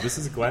This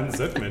is Glenn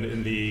Zuckman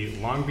in the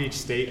Long Beach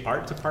State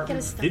Art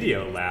Department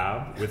Video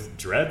Lab with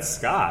Dred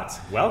Scott.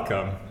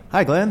 Welcome.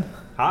 Hi, Glenn.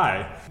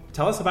 Hi.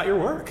 Tell us about your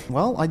work.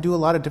 Well, I do a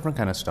lot of different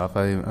kind of stuff.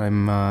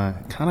 I'm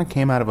kind of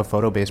came out of a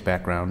photo-based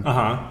background.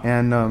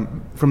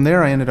 And from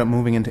there I ended up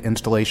moving into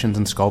installations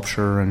and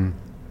sculpture, and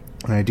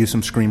I do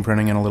some screen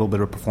printing and a little bit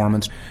of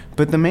performance.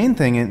 But the main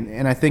thing,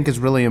 and I think is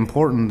really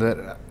important,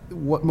 that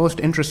what most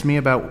interests me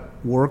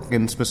about work,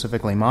 and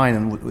specifically mine,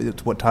 and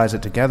it's what ties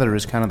it together,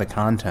 is kind of the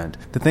content.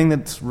 The thing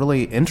that's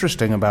really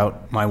interesting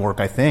about my work,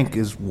 I think,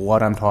 is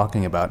what I'm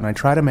talking about. And I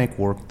try to make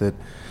work that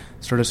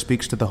sort of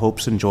speaks to the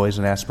hopes and joys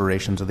and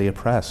aspirations of the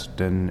oppressed.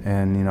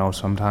 And you know,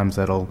 sometimes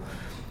that'll,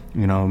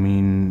 you know,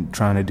 mean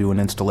trying to do an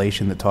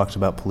installation that talks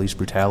about police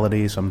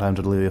brutality. Sometimes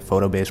it'll be a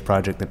photo-based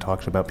project that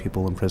talks about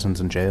people in prisons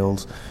and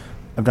jails.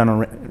 I've done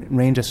a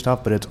range of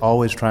stuff, but it's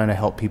always trying to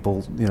help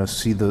people, you know,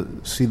 see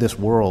this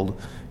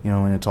world, you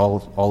know, and it's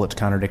all its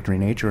contradictory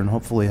nature, and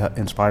hopefully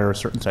inspire a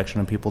certain section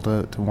of people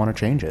to want to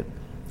change it.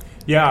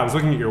 Yeah, I was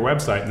looking at your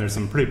website, and there's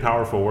some pretty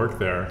powerful work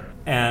there.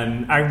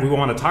 And we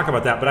want to talk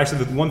about that, but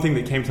actually the one thing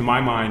that came to my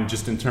mind,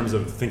 just in terms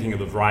of thinking of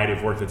the variety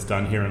of work that's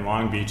done here in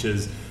Long Beach,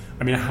 is,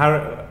 I mean,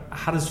 how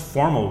does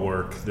formal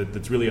work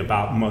that's really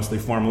about mostly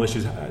formal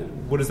issues,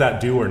 what does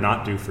that do or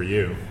not do for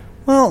you?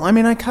 Well, I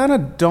mean, I kind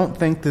of don't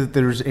think that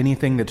there's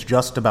anything that's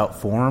just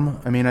about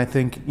form. I mean, I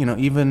think, you know,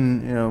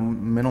 even, you know,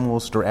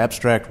 minimalist or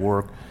abstract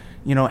work,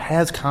 you know,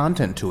 has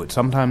content to it.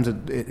 Sometimes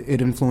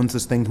it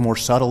influences things more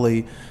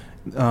subtly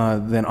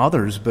than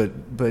others, but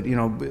you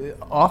know,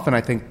 often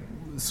I think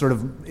sort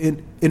of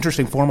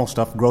interesting formal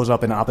stuff grows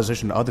up in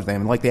opposition to other things. I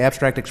mean, like the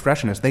abstract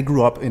expressionists, they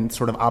grew up in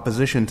sort of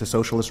opposition to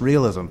socialist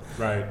realism.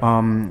 Right.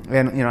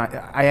 And, you know,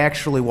 I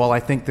actually, while I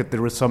think that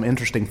there was some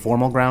interesting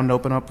formal ground to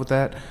open up with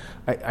that,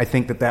 I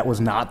think that was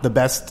not the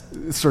best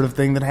sort of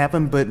thing that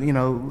happened. But, you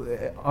know,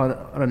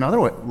 on another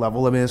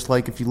level, I mean, it's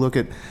like if you look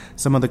at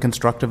some of the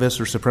constructivist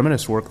or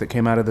suprematist work that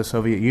came out of the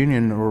Soviet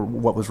Union, or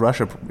what was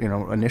Russia, you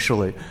know,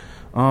 initially,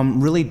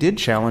 really did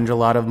challenge a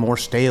lot of more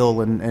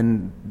stale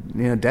and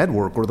you know, dead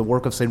work, or the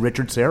work of, say,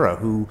 Richard Serra,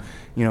 who,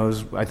 you know,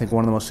 is, I think,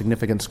 one of the most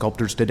significant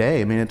sculptors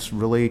today. I mean, it's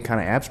really kind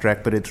of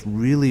abstract, but it's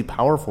really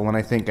powerful, and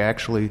I think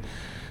actually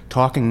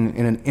talking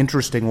in an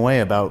interesting way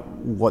about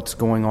what's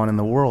going on in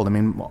the world. I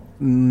mean,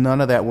 none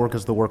of that work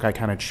is the work I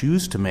kind of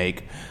choose to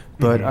make,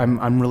 but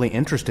I'm really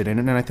interested in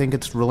it, and I think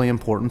it's really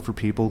important for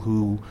people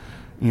who,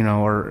 you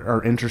know,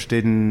 are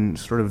interested in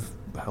sort of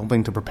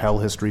helping to propel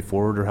history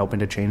forward, or helping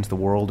to change the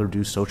world, or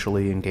do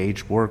socially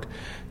engaged work,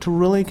 to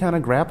really kind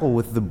of grapple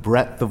with the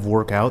breadth of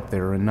work out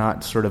there and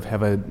not sort of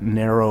have a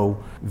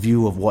narrow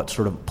view of what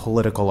sort of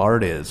political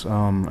art is.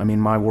 I mean,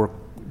 my work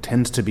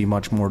tends to be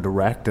much more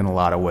direct in a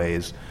lot of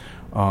ways,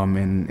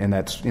 and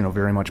that's, you know,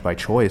 very much by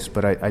choice,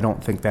 but I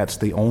don't think that's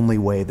the only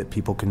way that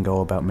people can go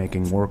about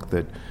making work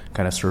that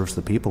kind of serves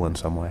the people in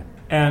some way.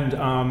 And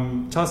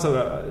tell us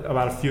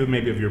about a few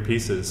maybe of your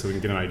pieces, so we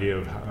can get an idea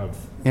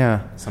of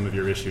some of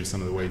your issues,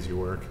 some of the ways you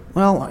work.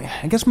 Well,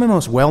 I guess my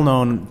most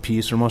well-known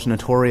piece, or most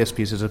notorious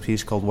piece, is a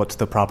piece called What's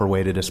the Proper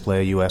Way to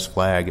Display a U.S.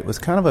 Flag? It was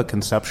kind of a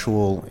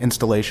conceptual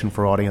installation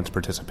for audience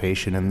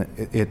participation, and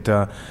it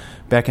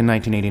back in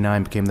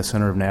 1989 became the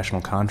center of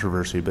national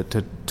controversy. But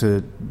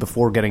to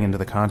before getting into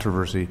the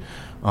controversy,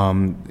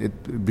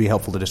 it'd be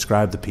helpful to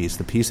describe the piece.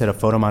 The piece had a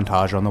photo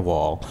montage on the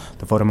wall.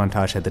 The photo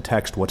montage had the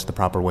text, "What's the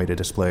proper way to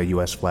display a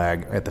U.S.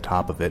 flag?" at the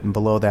top of it. And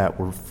below that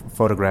were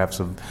photographs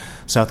of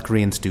South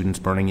Korean students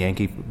burning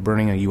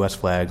a U.S.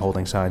 flag,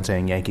 holding signs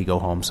saying, "Yankee, go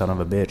home, son of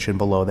a bitch." And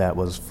below that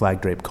was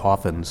flag-draped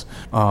coffins.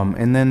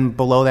 And then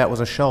below that was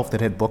a shelf that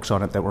had books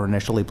on it that were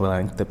initially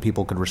blank, that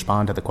people could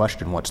respond to the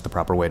question, "What's the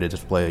proper way to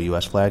display a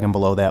U.S. flag?" And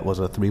below that was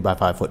a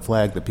 3x5 foot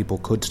flag that people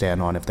could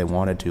stand on if they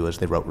wanted to, as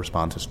they wrote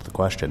responses to the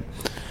question.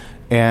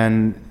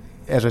 And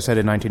as I said,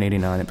 in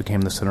 1989, it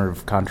became the center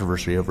of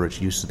controversy over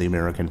its use of the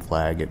American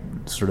flag.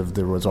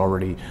 There was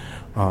already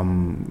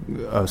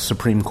a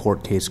Supreme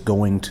Court case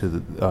going to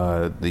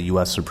the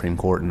U.S. Supreme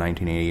Court in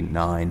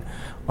 1989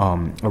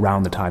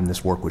 around the time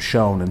this work was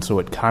shown, and so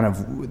it kind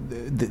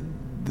of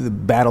the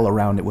battle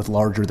around it was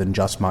larger than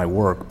just my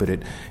work, but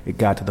it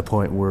got to the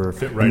point where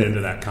fit right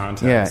into that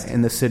context. Yeah,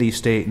 in the city,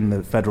 state, and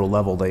the federal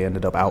level, they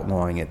ended up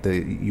outlawing it. The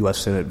U.S.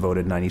 Senate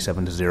voted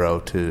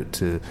 97-0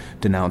 to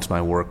denounce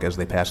my work as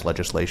they passed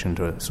legislation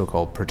to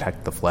so-called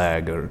protect the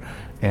flag,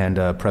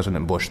 and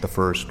President Bush the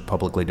first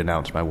publicly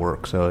denounced my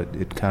work. So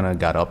it kind of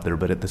got up there,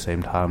 but at the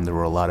same time, there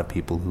were a lot of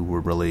people who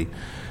were really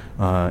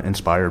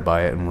inspired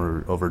by it and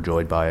were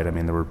overjoyed by it. I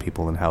mean, there were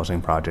people in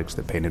housing projects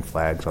that painted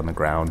flags on the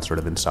ground sort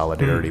of in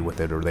solidarity with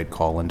it, or they'd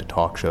call into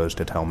talk shows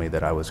to tell me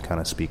that I was kind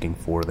of speaking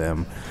for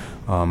them.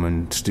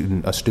 And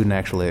a student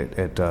actually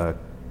at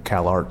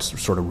CalArts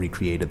sort of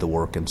recreated the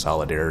work in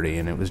solidarity,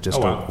 and it was just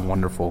a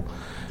wonderful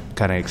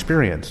kind of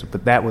experience.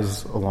 But that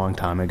was a long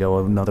time ago.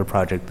 Another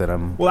project that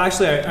I'm... Well,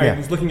 actually, I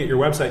was looking at your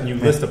website, and you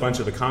list a bunch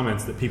of the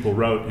comments that people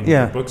wrote in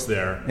your books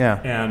there. Yeah.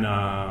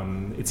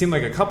 And it seemed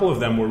like a couple of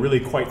them were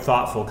really quite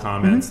thoughtful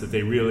comments that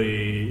they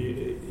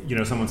really... You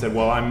know, someone said,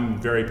 well,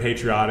 I'm very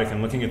patriotic,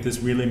 and looking at this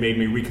really made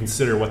me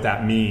reconsider what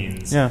that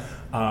means. Yeah.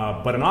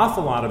 But an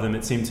awful lot of them,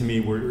 it seemed to me,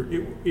 were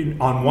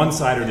on one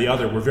side or the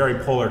other, were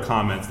very polar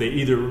comments. They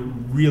either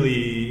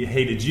really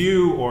hated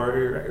you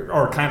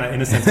or kind of,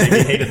 in a sense,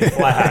 maybe hated the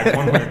flag.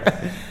 One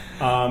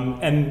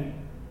way.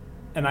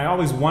 And I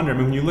always wonder, I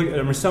mean, when you look,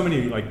 there are so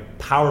many like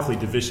powerfully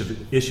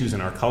divisive issues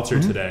in our culture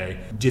today.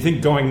 Do you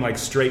think going like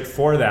straight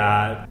for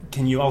that,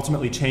 can you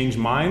ultimately change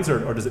minds,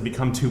 or does it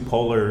become too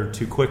polar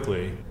too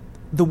quickly?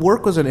 The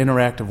work was an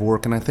interactive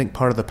work, and I think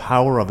part of the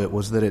power of it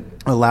was that it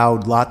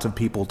allowed lots of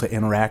people to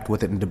interact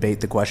with it and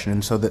debate the question,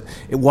 and so that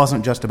it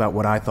wasn't just about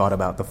what I thought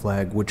about the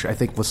flag, which I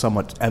think was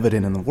somewhat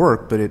evident in the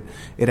work, but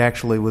it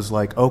actually was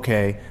like,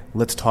 okay,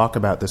 let's talk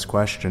about this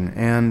question.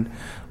 And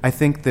I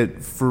think that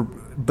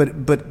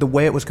but the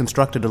way it was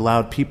constructed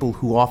allowed people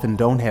who often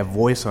don't have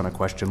voice on a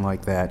question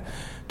like that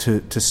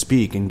to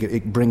speak, and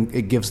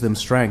it gives them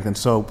strength. And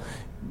so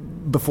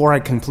before I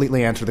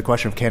completely answer the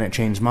question of can it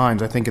change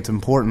minds, I think it's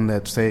important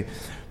that, say,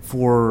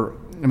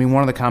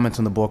 one of the comments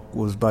in the book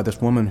was by this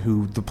woman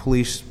who the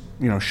police,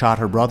 shot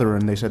her brother,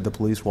 and they said the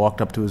police walked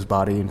up to his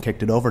body and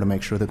kicked it over to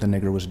make sure that the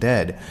nigger was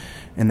dead,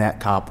 and that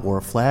cop wore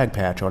a flag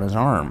patch on his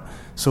arm.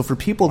 So for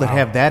people that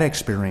have that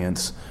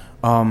experience,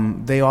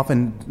 they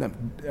often,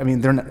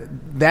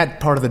 that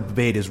part of the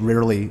debate is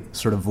rarely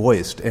sort of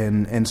voiced,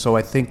 and so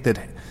I think that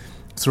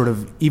sort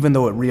of, even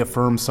though it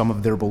reaffirms some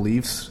of their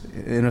beliefs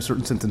in a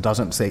certain sense and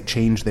doesn't say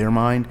change their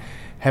mind,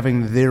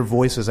 having their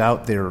voices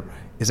out there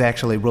is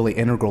actually really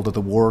integral to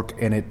the work,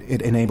 and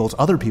it enables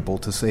other people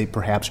to say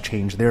perhaps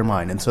change their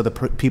mind. And so the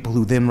people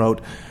who then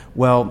wrote,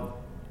 well,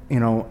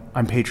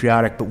 I'm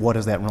patriotic, but what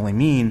does that really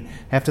mean,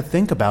 have to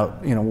think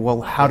about,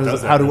 well, how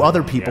do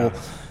other people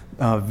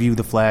view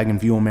the flag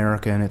and view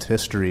America and its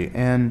history?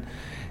 And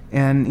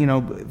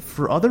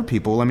for other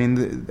people, I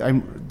mean,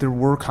 there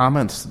were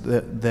comments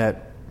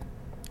that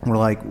were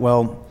like,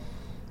 well,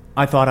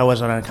 I thought I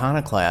was an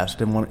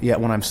iconoclast, and yet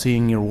when I'm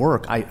seeing your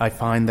work, I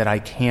find that I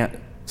can't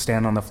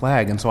stand on the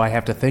flag, and so I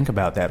have to think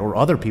about that. Or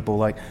other people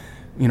like,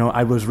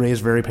 I was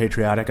raised very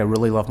patriotic, I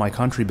really love my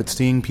country, but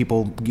seeing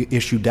people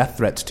issue death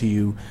threats to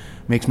you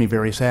makes me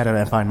very sad, and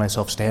I find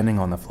myself standing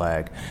on the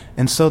flag.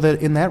 And so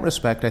that in that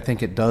respect, I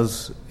think it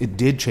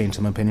did change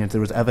some opinions.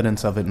 There was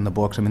evidence of it in the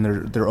books. I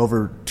mean, there are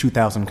over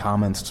 2,000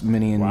 comments,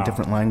 many in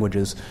different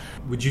languages.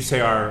 Would you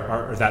say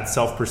our that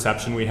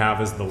self-perception we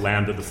have as the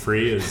land of the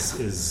free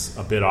is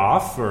a bit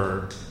off,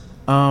 or?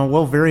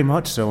 Well, very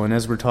much so. And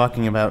as we're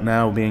talking about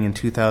now, being in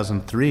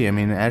 2003, I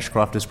mean,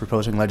 Ashcroft is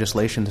proposing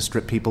legislation to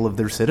strip people of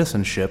their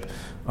citizenship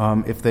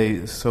if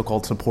they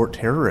so-called support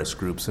terrorist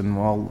groups.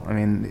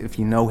 And if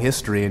you know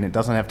history, and it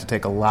doesn't have to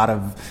take a lot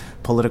of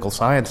political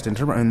science to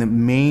interpret, and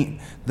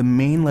the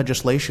main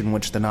legislation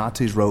which the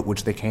Nazis wrote,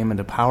 which they came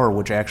into power,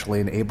 which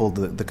actually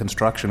enabled the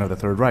construction of the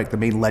Third Reich, the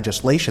main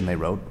legislation they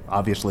wrote,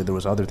 obviously there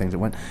was other things that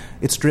went,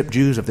 it stripped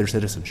Jews of their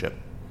citizenship.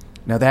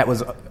 Now, that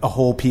was a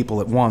whole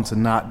people at once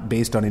and not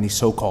based on any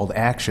so-called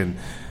action.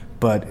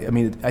 But, I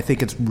mean, I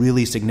think it's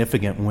really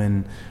significant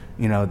when,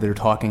 they're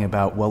talking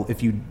about, well,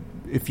 if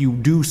you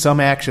do some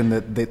action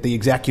that the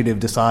executive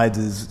decides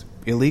is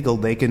illegal,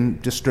 they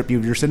can just strip you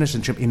of your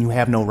citizenship and you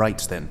have no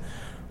rights then.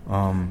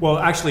 Well,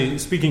 actually,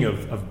 speaking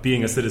of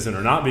being a citizen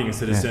or not being a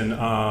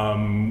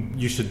citizen,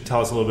 you should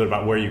tell us a little bit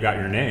about where you got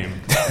your name.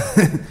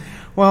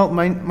 Well,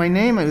 my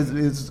name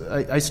is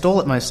I stole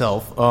it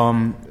myself.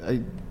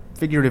 I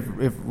figured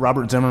if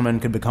Robert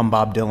Zimmerman could become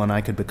Bob Dylan, I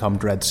could become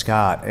Dred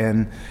Scott.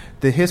 And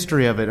the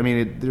history of it, I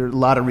mean, there are a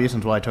lot of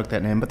reasons why I took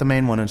that name, but the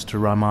main one is to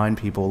remind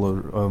people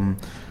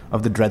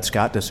of the Dred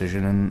Scott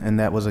decision, and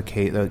that was a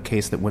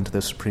case that went to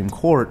the Supreme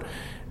Court.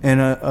 And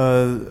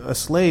a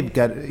slave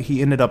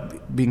he ended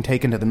up being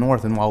taken to the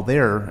north, and while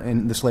there,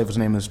 and the slave's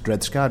name is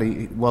Dred Scott,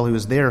 while he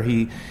was there,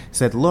 he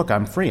said, look,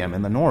 I'm free, I'm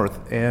in the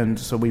north. And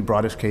so we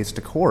brought his case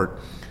to court.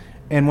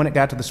 And when it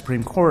got to the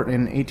Supreme Court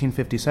in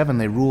 1857,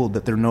 they ruled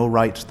that there are no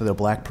rights that a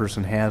black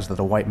person has that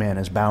a white man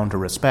is bound to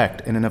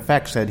respect, and in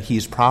effect said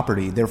he's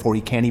property, therefore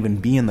he can't even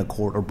be in the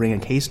court or bring a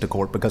case to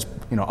court because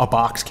a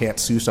box can't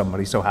sue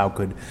somebody, so how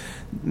could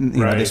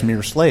this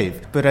mere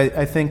slave? But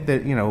I think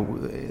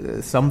that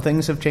some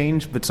things have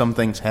changed, but some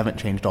things haven't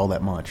changed all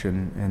that much,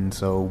 and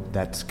so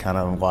that's kind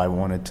of why I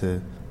wanted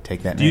to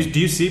take that name. Do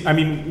you see? I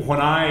mean, when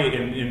I,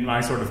 in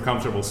my sort of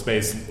comfortable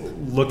space,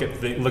 look at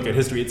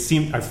history,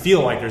 I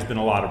feel like there's been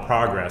a lot of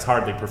progress.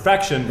 Hardly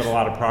perfection, but a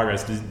lot of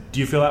progress. Do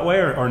you feel that way,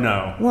 or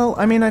no? Well,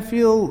 I mean, I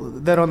feel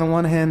that on the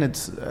one hand,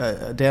 it's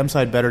a damn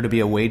sight better to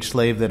be a wage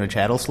slave than a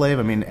chattel slave.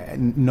 I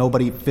mean,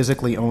 nobody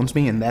physically owns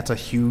me, and that's a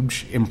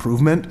huge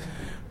improvement.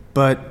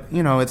 But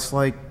it's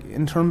like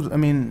in terms. I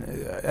mean,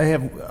 I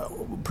have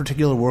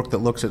particular work that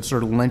looks at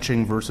sort of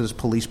lynching versus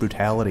police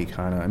brutality,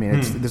 kind of. I mean,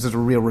 this is a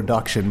real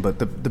reduction, but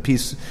the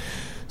piece,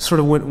 sort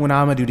of when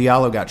Amadou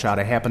Diallo got shot,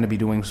 I happened to be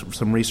doing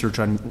some research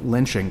on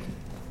lynching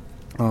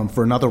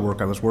for another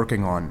work I was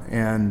working on,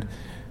 and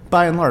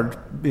by and large,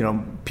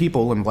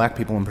 people, and black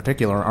people in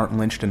particular, aren't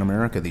lynched in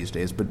America these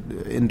days. But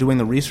in doing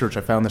the research,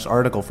 I found this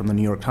article from the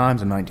New York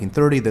Times in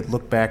 1930 that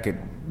looked back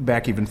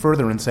even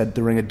further and said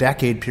during a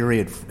decade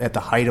period at the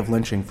height of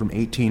lynching from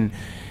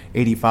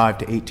 1885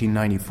 to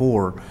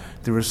 1894,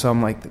 there was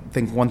some, like, I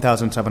think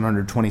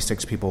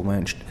 1,726 people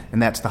lynched,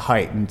 and that's the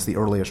height, and it's the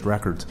earliest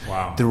records.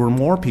 Wow. There were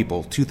more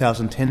people,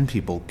 2,010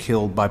 people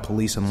killed by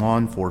police and law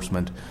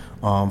enforcement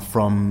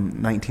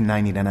from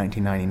 1990 to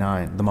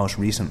 1999, the most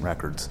recent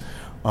records.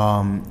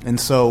 And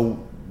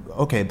so,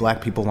 okay,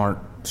 black people aren't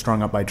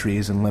strung up by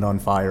trees and lit on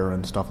fire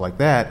and stuff like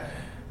that,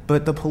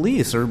 but the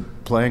police are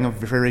playing a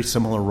very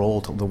similar role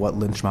to what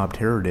lynch mob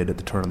terror did at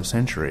the turn of the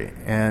century.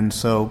 And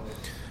so,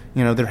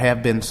 there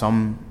have been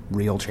some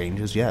real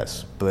changes,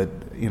 yes, but,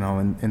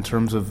 in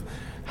terms of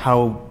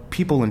how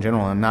people in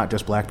general, and not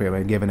just black people,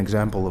 I gave an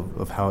example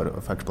of how it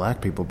affects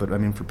black people, but I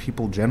mean for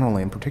people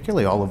generally, and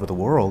particularly all over the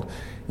world,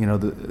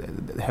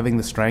 having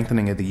the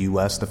strengthening of the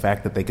U.S., the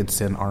fact that they could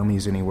send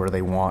armies anywhere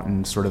they want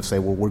and sort of say,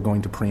 well, we're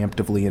going to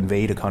preemptively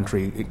invade a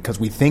country because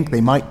we think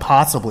they might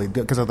possibly,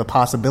 because of the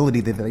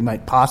possibility that they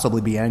might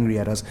possibly be angry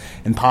at us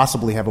and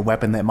possibly have a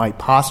weapon that might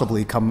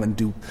possibly come and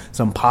do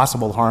some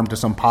possible harm to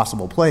some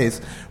possible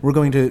place, we're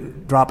going to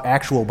drop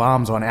actual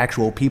bombs on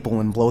actual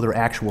people and blow their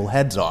actual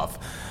heads off.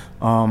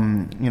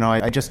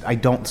 I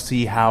don't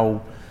see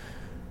how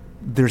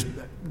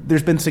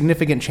there's been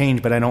significant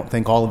change, but I don't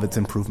think all of it's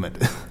improvement.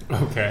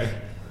 Okay.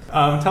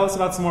 Tell us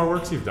about some more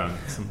works you've done.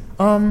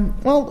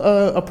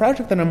 A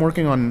project that I'm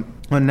working on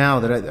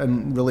now that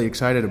I'm really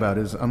excited about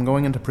is I'm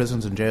going into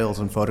prisons and jails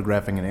and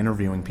photographing and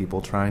interviewing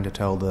people, trying to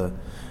tell the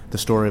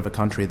story of a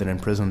country that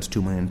imprisons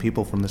 2 million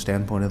people from the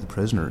standpoint of the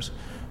prisoners.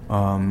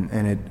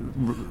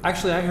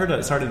 Actually, I heard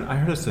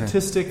a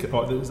statistic. It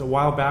was a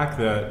while back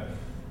that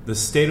the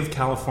state of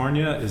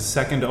California is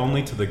second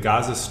only to the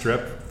Gaza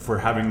Strip for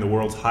having the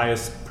world's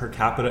highest per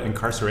capita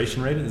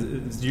incarceration rate.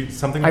 Is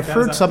something like that? I've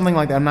heard something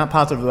like that. I'm not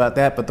positive about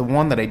that, but the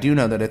one that I do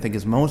know that I think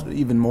is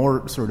even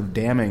more sort of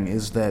damning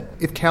is that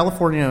if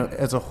California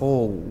as a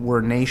whole were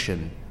a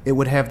nation, it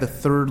would have the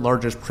third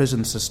largest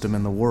prison system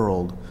in the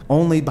world,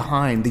 only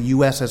behind the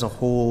U.S. as a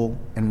whole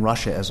and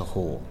Russia as a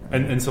whole.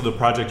 And so the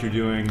project you're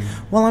doing...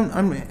 Well,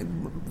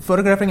 I'm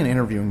photographing and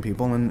interviewing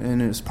people,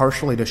 and it's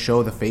partially to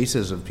show the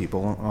faces of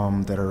people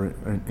that are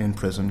in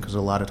prison, because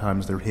a lot of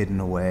times they're hidden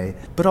away,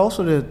 but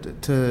also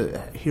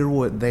to hear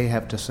what they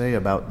have to say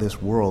about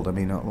this world. I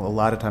mean, a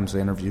lot of times the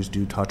interviews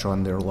do touch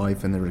on their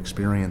life and their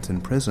experience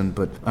in prison,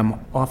 but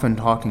I'm often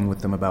talking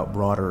with them about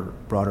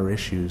broader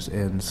issues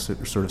and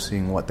sort of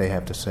seeing what they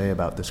have to say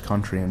about this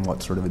country and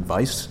what sort of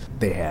advice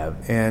they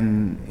have.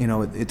 And,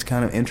 it's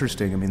kind of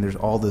interesting. I mean, there's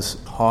all this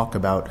talk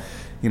about,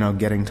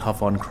 getting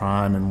tough on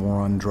crime and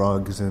war on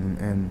drugs,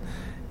 and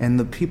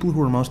the people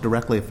who are most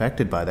directly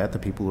affected by that, the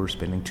people who are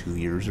spending 2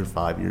 years or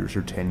 5 years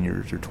or 10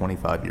 years or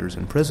 25 years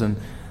in prison,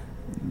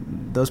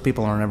 those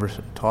people aren't ever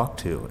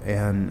talked to.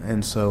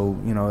 And so,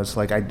 it's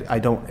like I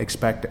don't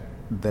expect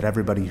that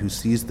everybody who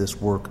sees this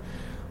work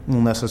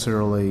will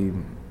necessarily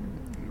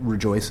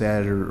rejoice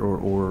at it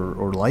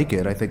or like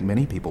it. I think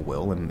many people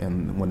will,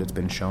 and when it's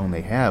been shown,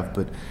 they have.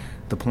 But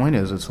the point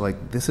is, it's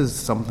like this is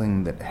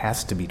something that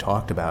has to be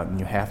talked about, and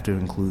you have to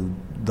include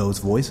those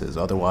voices.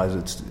 Otherwise,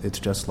 it's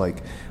just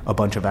like a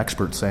bunch of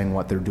experts saying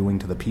what they're doing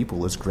to the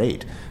people is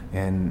great,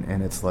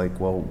 and it's like,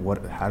 well,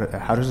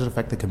 how does it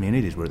affect the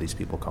communities where these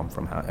people come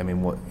from?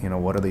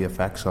 What are the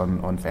effects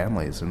on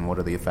families, and what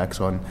are the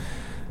effects on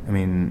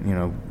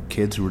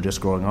kids who are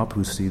just growing up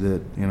who see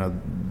that,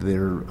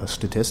 they're a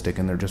statistic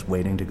and they're just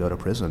waiting to go to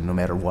prison no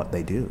matter what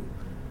they do.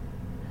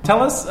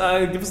 Tell us,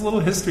 give us a little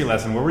history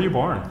lesson. Where were you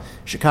born?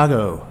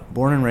 Chicago.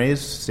 Born and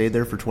raised, stayed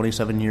there for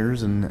 27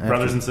 years. And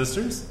brothers and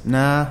sisters?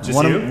 Nah,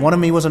 just one of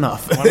me was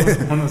enough.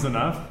 One was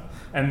enough?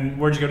 And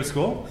where'd you go to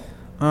school?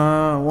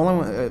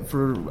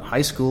 For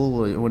high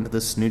school, I went to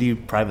the snooty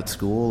private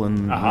school,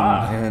 and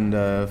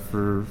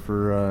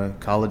for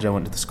college, I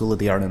went to the School of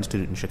the Art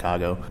Institute in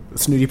Chicago.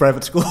 Snooty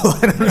private school.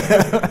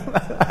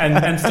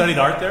 and studied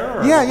art there?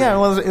 Or? Yeah.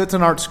 Well, it's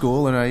an art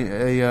school, and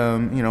I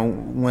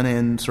went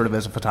in sort of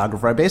as a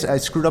photographer. I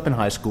screwed up in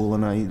high school,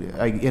 and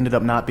I ended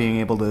up not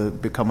being able to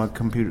become a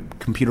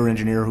computer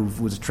engineer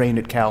who was trained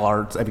at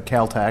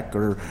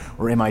Caltech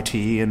or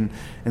MIT, and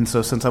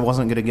so since I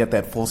wasn't going to get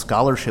that full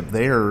scholarship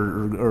there,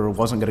 or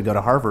wasn't going to go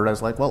to Harvard, I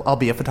was like, well, I'll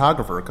be a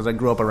photographer, because I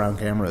grew up around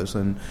cameras,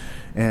 and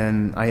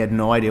I had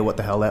no idea what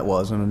the hell that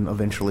was, and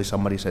eventually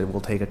somebody said,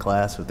 we'll take a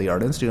class at the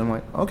Art Institute. I'm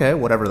like, okay,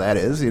 whatever that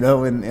is,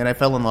 and I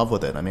fell in love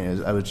with it.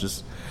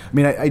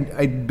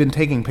 I'd been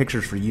taking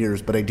pictures for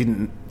years, but I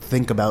didn't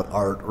think about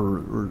art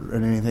or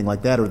anything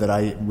like that, or that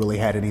I really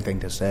had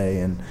anything to say,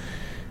 and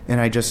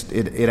I just,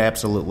 it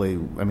absolutely,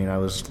 I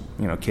was,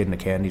 a kid in a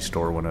candy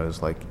store when I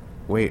was like,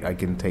 wait, I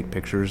can take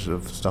pictures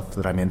of stuff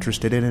that I'm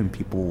interested in, and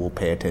people will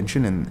pay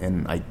attention,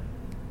 and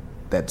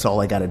that's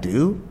all I got to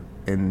do,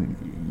 and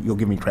you'll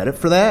give me credit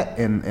for that,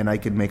 and I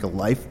could make a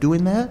life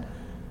doing that?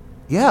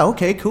 Yeah,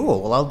 okay,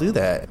 cool. Well, I'll do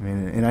that.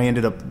 And I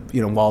ended up,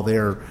 while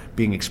there,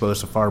 being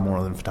exposed to far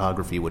more than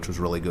photography, which was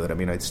really good.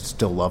 I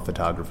still love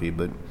photography,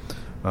 but...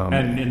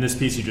 and in this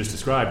piece you just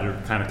described, you're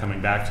kind of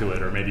coming back to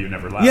it, or maybe you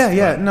never left.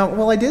 Yeah. No,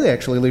 well, I did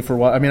actually leave for a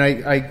while.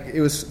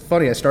 It was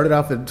funny. I started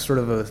off at sort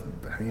of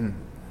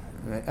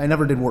I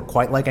never did work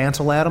quite like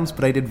Ansel Adams,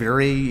 but I did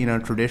very,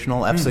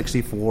 traditional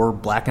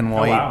F-64 black and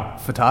white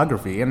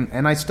photography,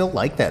 and I still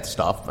like that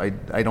stuff.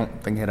 I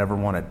don't think I'd ever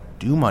want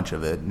to do much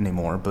of it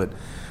anymore, but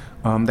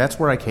that's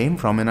where I came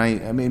from.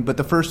 And but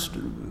the first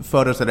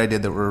photos that I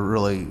did that were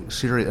really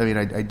serious,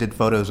 I did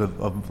photos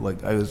of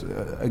like,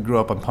 I grew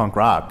up on punk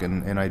rock,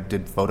 and I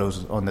did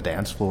photos on the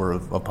dance floor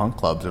of punk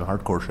clubs and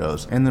hardcore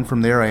shows. And then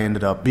from there I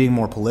ended up being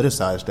more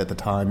politicized at the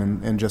time,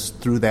 and just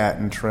through that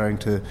and trying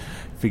to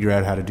figure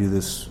out how to do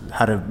this,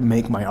 how to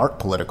make my art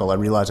political. I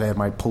realized I had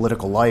my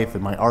political life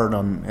and my art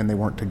and they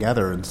weren't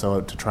together. And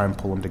so to try and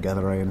pull them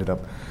together, I ended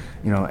up,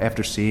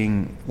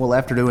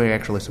 after doing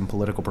actually some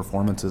political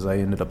performances, I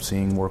ended up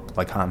seeing work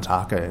like Hans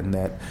Hake, and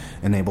that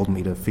enabled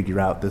me to figure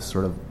out this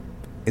sort of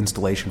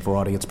installation for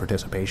audience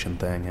participation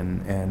thing,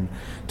 and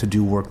to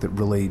do work that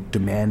really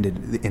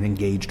demanded an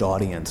engaged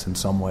audience in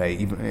some way.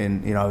 I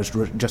was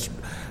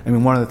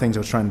one of the things I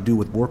was trying to do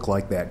with work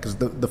like that, because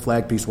the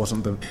flag piece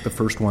wasn't the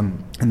first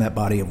one in that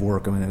body of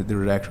work. There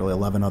were actually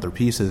 11 other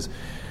pieces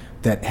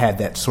that had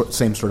that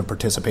same sort of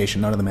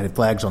participation. None of them had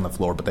flags on the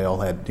floor, but they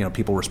all had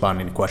people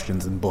responding to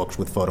questions in books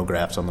with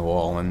photographs on the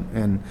wall.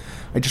 And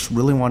I just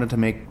really wanted to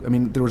make.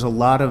 There was a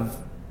lot of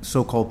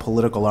so-called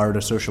political art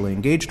or socially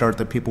engaged art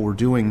that people were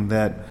doing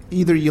that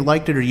either you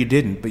liked it or you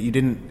didn't, but you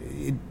didn't.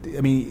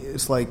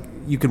 It's like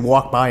you could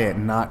walk by it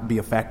and not be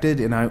affected,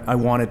 and I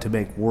wanted to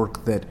make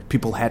work that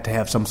people had to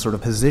have some sort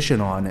of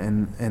position on,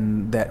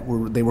 and that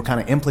they were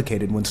kind of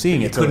implicated when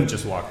seeing it. You couldn't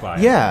just walk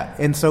by. Yeah,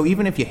 and so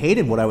even if you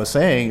hated what I was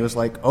saying, it was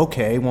like,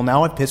 okay, well,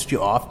 now I've pissed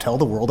you off, tell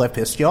the world I've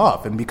pissed you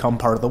off and become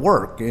part of the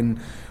work.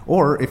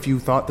 Or if you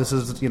thought this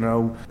is,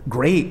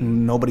 great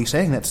and nobody's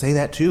saying that, say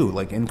that too.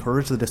 Like,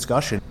 encourage the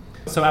discussion.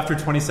 So after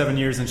 27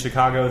 years in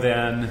Chicago,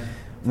 then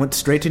went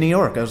straight to New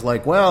York. I was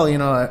like, well,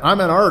 I'm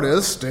an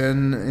artist,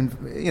 and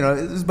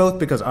it's both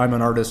because I'm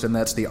an artist and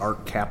that's the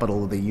art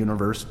capital of the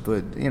universe,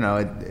 but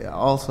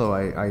also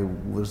I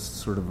was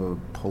sort of a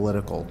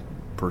political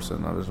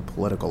person. I was a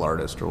political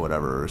artist or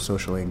whatever, or a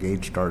socially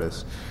engaged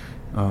artist,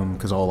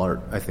 because all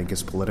art, I think,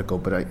 is political.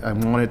 But I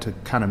wanted to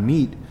kind of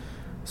meet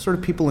sort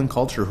of people in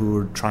culture who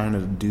were trying to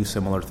do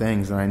similar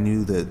things, and I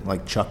knew that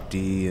like Chuck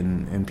D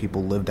and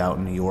people lived out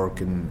in New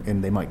York,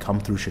 and they might come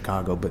through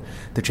Chicago, but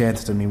the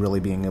chances of me really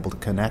being able to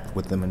connect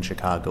with them in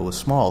Chicago was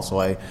small. So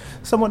I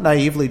somewhat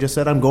naively just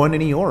said, I'm going to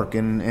New York,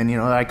 and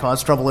I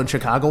caused trouble in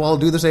Chicago, I'll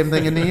do the same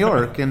thing in New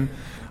York. And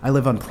I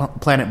live on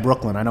planet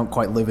Brooklyn. I don't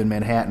quite live in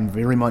Manhattan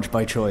very much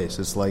by choice.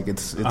 It's like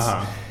it's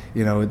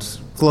it's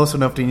close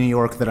enough to New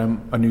York that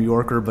I'm a New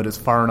Yorker, but it's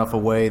far enough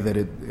away that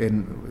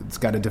it's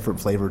got a different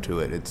flavor to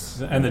it.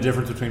 And the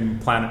difference between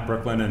planet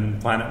Brooklyn and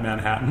planet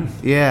Manhattan?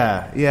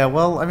 Yeah.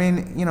 Well,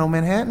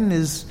 Manhattan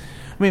is,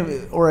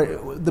 or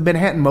the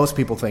Manhattan most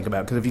people think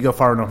about, because if you go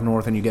far enough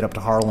north and you get up to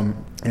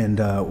Harlem and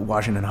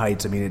Washington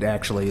Heights, it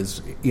actually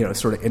is,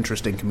 sort of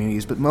interesting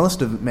communities. But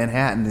most of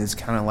Manhattan is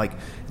kind of like,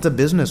 it's a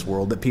business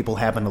world that people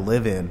happen to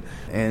live in,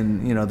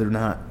 and they're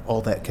not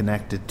all that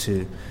connected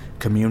to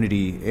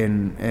community.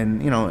 And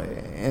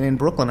in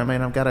Brooklyn,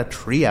 I've got a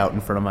tree out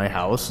in front of my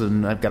house,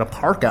 and I've got a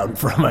park out in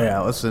front of my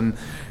house, and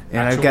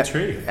I've got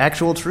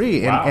actual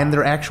tree, wow. and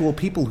there are actual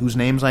people whose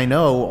names I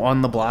know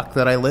on the block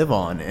that I live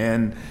on.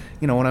 And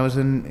when I was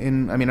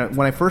when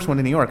I first went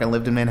to New York, I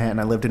lived in Manhattan.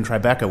 I lived in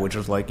Tribeca, which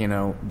was like,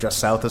 just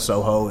south of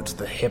Soho. It's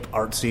the hip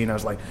art scene. I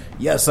was like,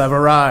 yes, I've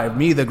arrived.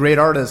 Me, the great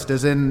artist,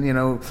 is in,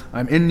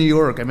 I'm in New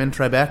York. I'm in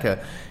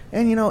Tribeca.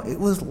 And, it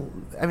was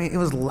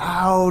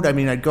loud.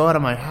 I'd go out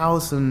of my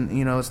house and,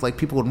 it's like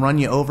people would run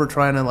you over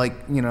trying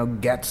to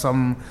get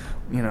some,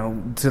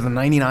 to the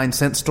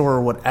 99-cent store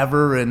or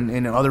whatever.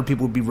 And other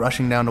people would be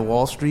rushing down to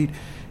Wall Street.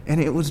 And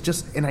it was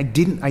just, and I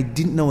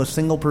didn't know a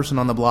single person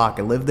on the block.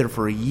 I lived there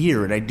for a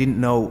year, and I didn't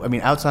know,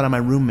 outside of my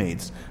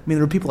roommates. There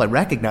were people I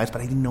recognized,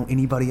 but I didn't know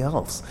anybody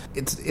else.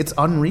 It's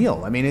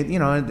unreal.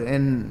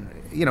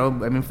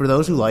 For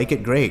those who like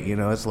it, great.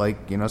 It's like,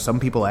 some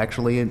people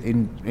actually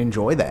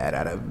enjoy that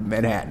out of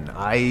Manhattan.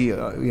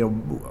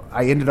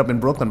 I ended up in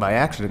Brooklyn by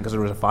accident because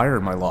there was a fire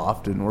in my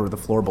loft, or the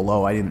floor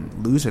below. I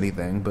didn't lose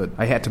anything, but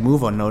I had to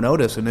move on no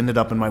notice and ended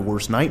up in my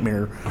worst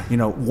nightmare,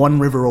 one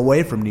river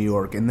away from New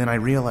York. And then I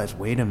realized,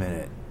 wait a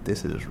minute,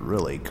 this is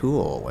really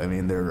cool.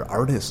 There are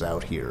artists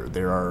out here.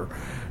 There are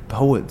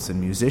poets and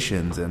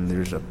musicians, and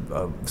there's a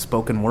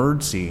spoken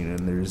word scene,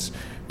 and there's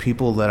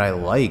people that I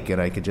like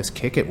and I could just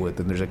kick it with,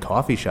 and there's a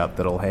coffee shop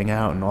that'll hang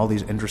out, and all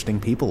these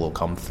interesting people will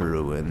come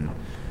through,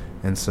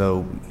 and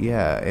so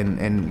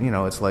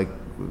it's like,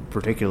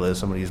 particularly as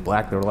somebody who's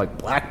black, there were like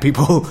black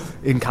people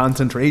in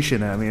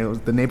concentration. It was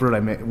the neighborhood I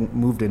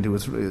moved into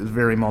was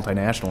very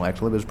multinational.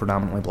 Actually, it was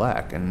predominantly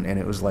black, and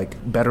it was like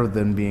better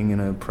than being in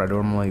a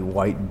predominantly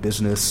white,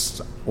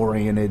 business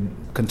oriented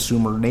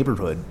consumer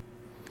neighborhood.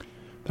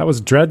 That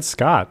was Dred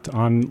Scott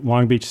on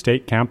Long Beach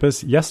State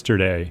Campus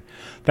yesterday.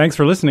 Thanks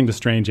for listening to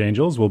Strange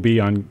Angels. We'll be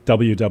on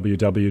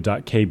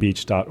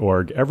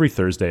www.kbeach.org every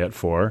Thursday at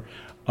 4.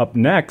 Up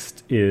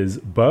next is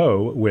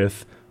Bo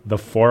with The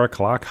 4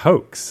 O'Clock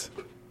Hoax.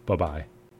 Bye-bye.